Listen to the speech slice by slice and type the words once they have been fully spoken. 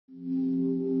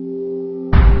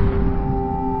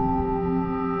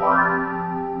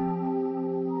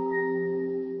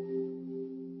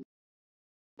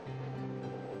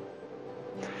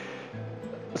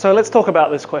So let's talk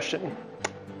about this question.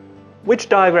 Which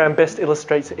diagram best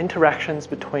illustrates the interactions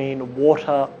between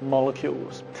water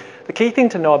molecules? The key thing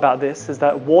to know about this is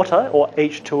that water, or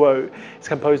H2O, is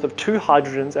composed of 2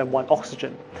 hydrogens and 1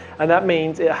 oxygen. And that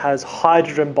means it has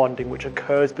hydrogen bonding which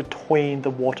occurs between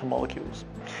the water molecules.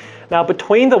 Now,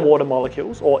 between the water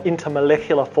molecules, or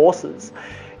intermolecular forces,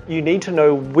 you need to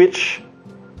know which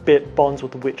bit bonds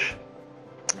with which.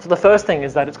 So the first thing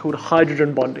is that it's called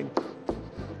hydrogen bonding.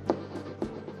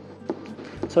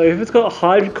 So if it's got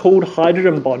called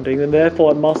hydrogen bonding, then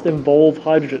therefore it must involve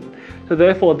hydrogen. So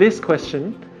therefore this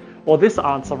question, or this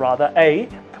answer rather, A,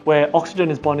 where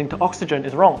oxygen is bonding to oxygen,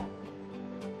 is wrong.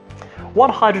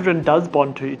 What hydrogen does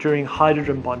bond to during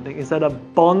hydrogen bonding is that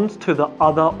it bonds to the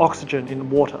other oxygen in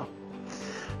water.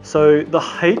 So the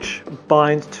H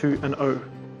binds to an O.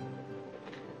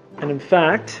 And in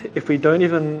fact, if we don't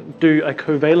even do a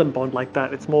covalent bond like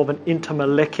that, it's more of an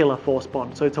intermolecular force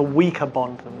bond. So it's a weaker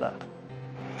bond than that.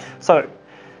 So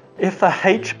if the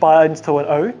H binds to an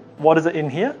O, what is it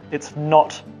in here? It's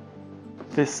not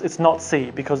C,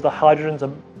 because the hydrogens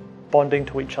are bonding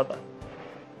to each other.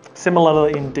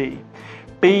 Similarly in D.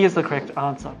 B is the correct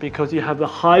answer because you have the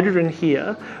hydrogen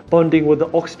here bonding with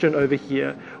the oxygen over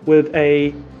here with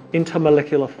a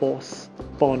intermolecular force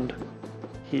bond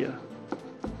here.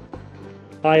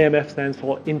 IMF stands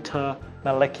for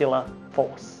intermolecular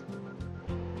force.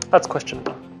 That's question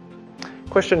 1.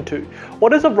 Question 2.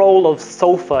 What is the role of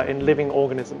sulfur in living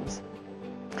organisms?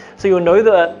 So you'll know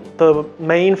that the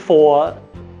main 4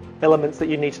 elements that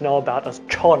you need to know about are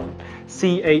CHON,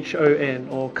 C-H-O-N,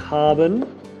 or carbon,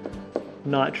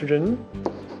 nitrogen,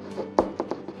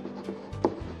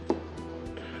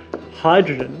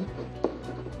 hydrogen,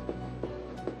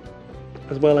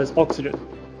 as well as oxygen.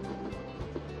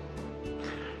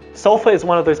 Sulfur is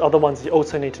one of those other ones you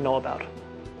also need to know about.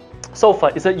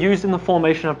 Sulfur, is it used in the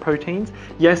formation of proteins?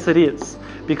 Yes, it is,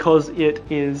 because it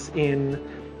is in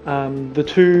the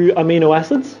 2 amino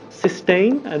acids,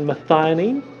 cysteine and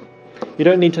methionine. You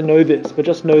don't need to know this, but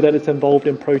just know that it's involved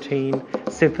in protein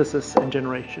synthesis and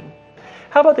generation.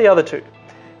 How about the other 2,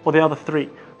 or the other 3?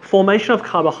 Formation of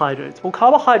carbohydrates. Well,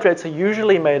 carbohydrates are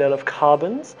usually made out of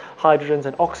carbons, hydrogens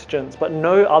and oxygens, but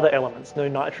no other elements, no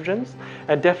nitrogens,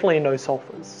 and definitely no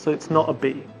sulfurs, so it's not a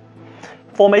B.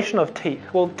 Formation of teeth.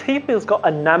 Well, teeth has got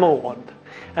enamel on it,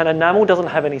 and enamel doesn't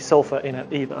have any sulfur in it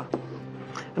either.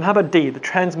 And how about D, the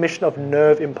transmission of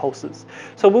nerve impulses?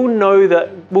 So we'll know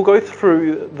that, we'll go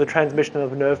through the transmission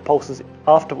of nerve pulses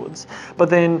afterwards, but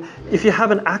then if you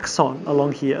have an axon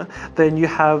along here, then you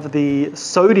have the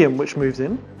sodium which moves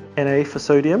in, Na for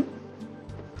sodium,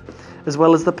 as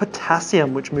well as the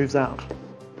potassium which moves out.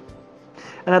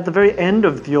 And at the very end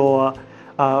of your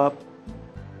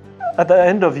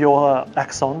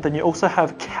axon, then you also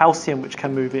have calcium which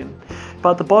can move in.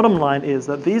 But the bottom line is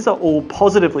that these are all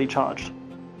positively charged.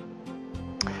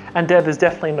 And there's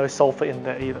definitely no sulfur in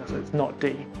there either, so it's not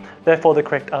D. Therefore, the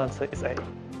correct answer is A.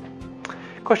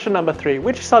 Question number 3.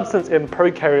 Which substance in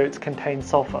prokaryotes contains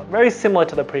sulfur? Very similar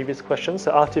to the previous question,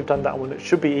 so after you've done that one, it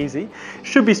should be easy. It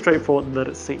should be straightforward and let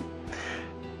it C.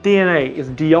 DNA is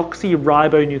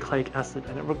deoxyribonucleic acid,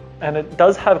 and it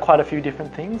does have quite a few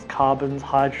different things: carbons,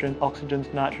 hydrogens, oxygens,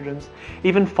 nitrogens,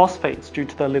 even phosphates due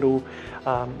to the little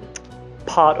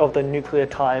part of the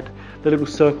nucleotide, the little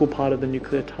circle part of the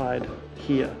nucleotide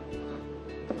here.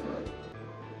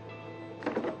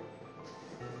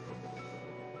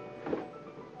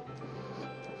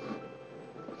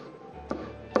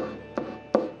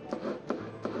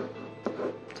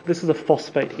 So this is a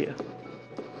phosphate here.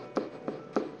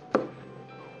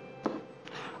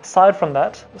 Aside from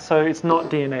that, so it's not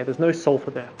DNA, there's no sulfur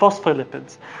there.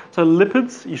 Phospholipids. So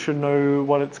lipids, you should know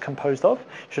what it's composed of. You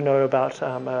should know about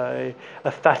a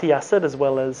fatty acid as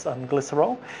well as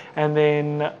glycerol. And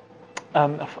then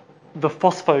the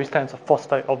phospho stands for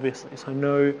phosphate, obviously, so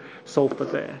no sulfur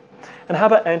there. And how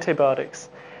about antibiotics?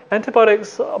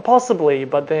 Antibiotics, possibly,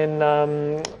 but then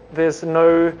there's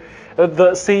no,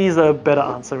 the C is a better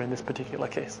answer in this particular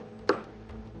case.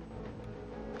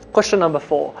 Question number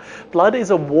 4. Blood is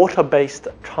a water-based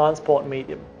transport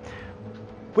medium.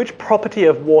 Which property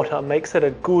of water makes it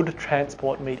a good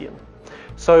transport medium?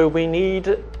 So we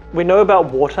know about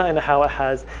water and how it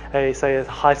has a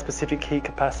high specific heat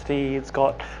capacity. It's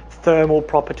got thermal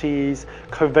properties,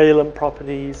 covalent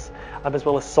properties, as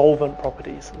well as solvent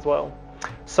properties as well.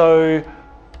 So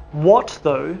what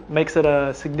though makes it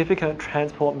a significant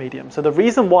transport medium? So the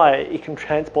reason why it can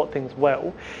transport things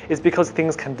well is because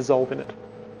things can dissolve in it.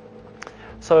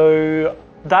 So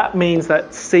that means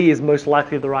that C is most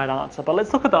likely the right answer, but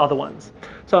let's look at the other ones.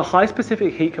 So high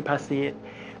specific heat capacity,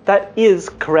 that is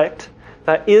correct.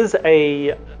 That is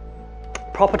a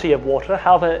property of water.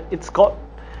 However, it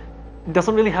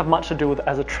doesn't really have much to do with it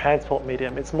as a transport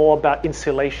medium. It's more about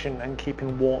insulation and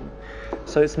keeping warm.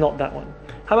 So it's not that one.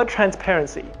 How about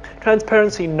transparency?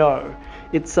 Transparency, no.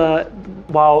 It's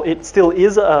while it still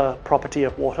is a property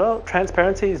of water,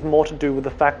 transparency is more to do with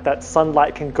the fact that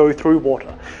sunlight can go through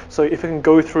water. So if it can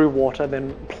go through water,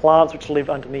 then plants which live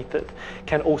underneath it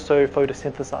can also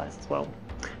photosynthesize as well.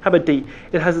 How about D?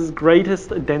 It has its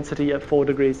greatest density at 4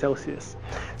 degrees Celsius.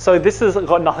 So this has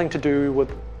got nothing to do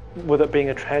with it being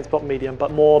a transport medium,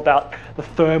 but more about the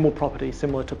thermal property,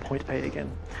 similar to point A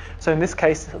again. So in this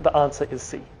case, the answer is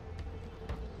C.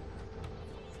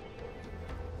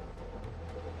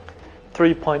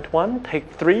 3.1, take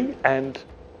 3 and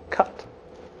cut.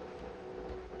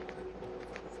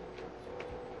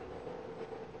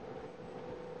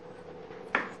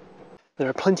 There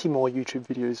are plenty more YouTube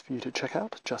videos for you to check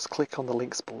out. Just click on the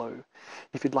links below.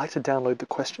 If you'd like to download the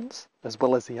questions, as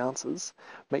well as the answers,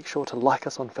 make sure to like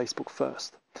us on Facebook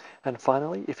first. And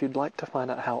finally, if you'd like to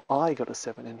find out how I got a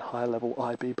 7 in high-level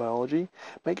IB biology,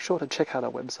 make sure to check out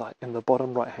our website in the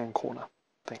bottom right-hand corner.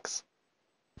 Thanks.